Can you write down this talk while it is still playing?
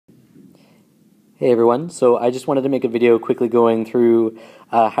Hey everyone, so I just wanted to make a video quickly going through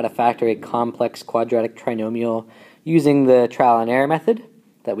how to factor a complex quadratic trinomial using the trial and error method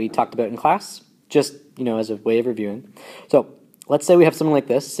that we talked about in class, just as a way of reviewing. So let's say we have something like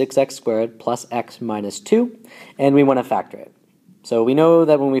this, 6x squared plus x minus 2, and we want to factor it. So we know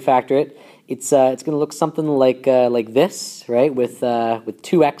that when we factor it, it's going to look something like this, right? With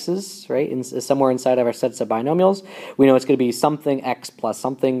two x's, right? Somewhere inside of our sets of binomials, we know it's going to be something x plus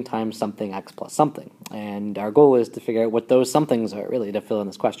something times something x plus something, and our goal is to figure out what those somethings are really to fill in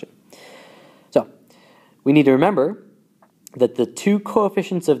this question. So we need to remember that the two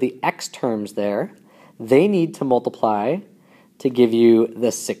coefficients of the x terms there, they need to multiply to give you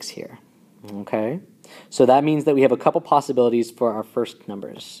the 6 here. Okay. So that means that we have a couple possibilities for our first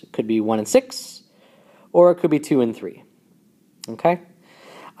numbers. It could be 1 and 6, or it could be 2 and 3. Okay?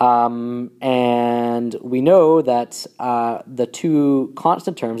 And we know that the two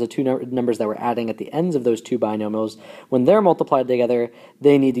constant terms, the two numbers that we're adding at the ends of those two binomials, when they're multiplied together,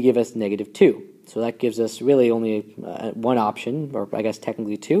 they need to give us -2. So that gives us really only one option, or I guess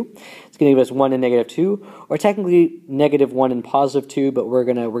technically two. It's going to give us 1 and -2, or technically -1 and +2, but we're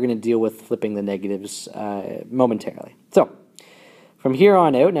gonna deal with flipping the negatives momentarily. So from here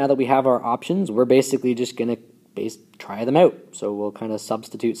on out, now that we have our options, we're basically just going to try them out. So we'll kind of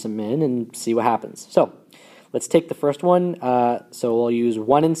substitute some in and see what happens. So let's take the first one. So we'll use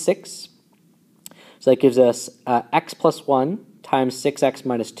 1 and 6. So that gives us x plus 1 times 6x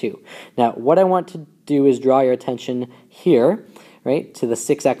minus 2. Now, what I want to do is draw your attention here, right, to the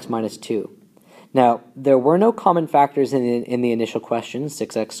 6x minus 2. Now, there were no common factors in the initial question,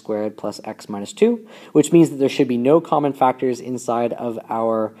 6x squared plus x minus 2, which means that there should be no common factors inside of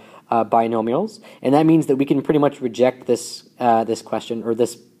our binomials, and that means that we can pretty much reject this this question or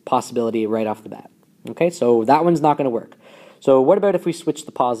this possibility right off the bat. Okay, so that one's not going to work. So what about if we switch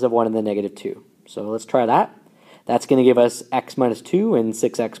the +1 and the -2? So let's try that. That's going to give us x minus 2 and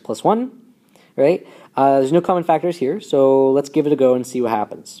 6x plus 1, right? There's no common factors here, so let's give it a go and see what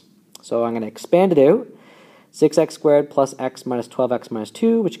happens. So I'm going to expand it out. 6x squared plus x minus 12x minus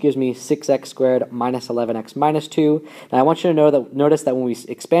 2, which gives me 6x squared minus 11x minus 2. Now I want you to notice that when we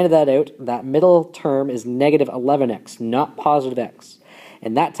expanded that out, that middle term is -11x, not +x.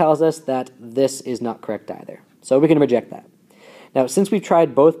 And that tells us that this is not correct either. So we can reject that. Now, since we've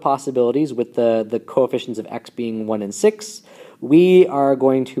tried both possibilities with the coefficients of x being 1 and 6, we are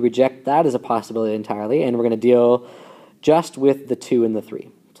going to reject that as a possibility entirely, and we're going to deal just with the 2 and the 3.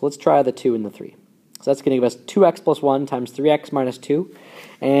 So let's try the 2 and the 3. So that's going to give us 2x plus 1 times 3x minus 2,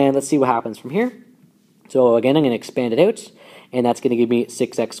 and let's see what happens from here. So again, I'm going to expand it out, and that's going to give me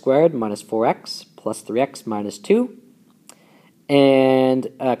 6x squared minus 4x plus 3x minus 2. And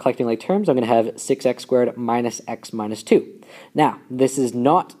collecting like terms, I'm going to have 6x squared minus x minus 2. Now, this is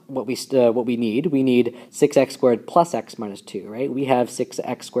not what we need. We need 6x squared plus x minus 2, right? We have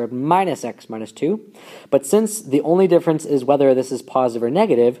 6x squared minus x minus 2. But since the only difference is whether this is positive or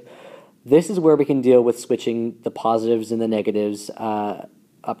negative, this is where we can deal with switching the positives and the negatives up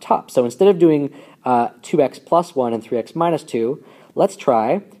top. So instead of doing 2x plus 1 and 3x minus 2, let's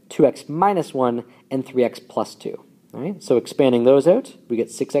try 2x minus 1 and 3x plus 2. All right, so expanding those out, we get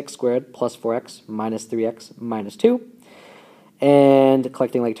 6x squared plus 4x minus 3x minus 2. And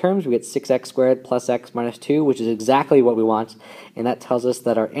collecting like terms, we get 6x squared plus x minus 2, which is exactly what we want. And that tells us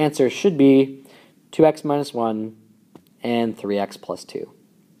that our answer should be 2x minus 1 and 3x plus 2.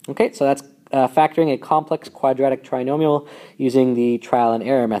 Okay, so that's factoring a complex quadratic trinomial using the trial and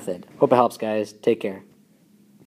error method. Hope it helps, guys. Take care.